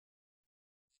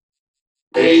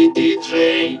Эй,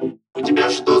 диджей, у тебя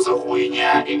что за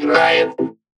хуйня играет?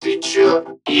 Ты чё,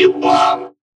 ебан?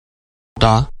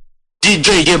 Да.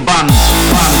 Диджей ебан,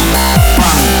 бан,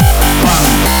 бан, бан,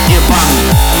 ебан,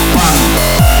 бан,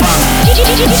 бан.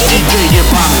 Диджей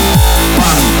ебан,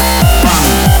 бан, бан,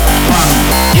 бан,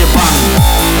 ебан,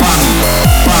 бан,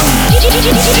 бан.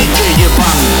 Диджей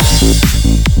ебан.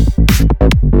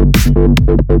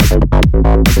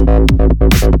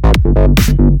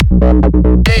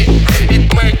 Эй,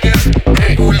 битмейкер,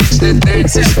 эй, уличный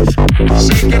дэнсер,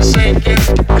 шейкер, шейкер,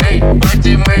 эй,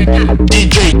 патимейкер,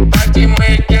 Диджей,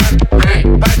 патимейкер, эй,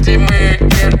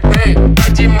 патимейкер, эй,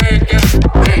 патимейкер,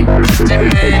 эй,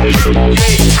 патимейкер,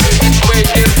 эй.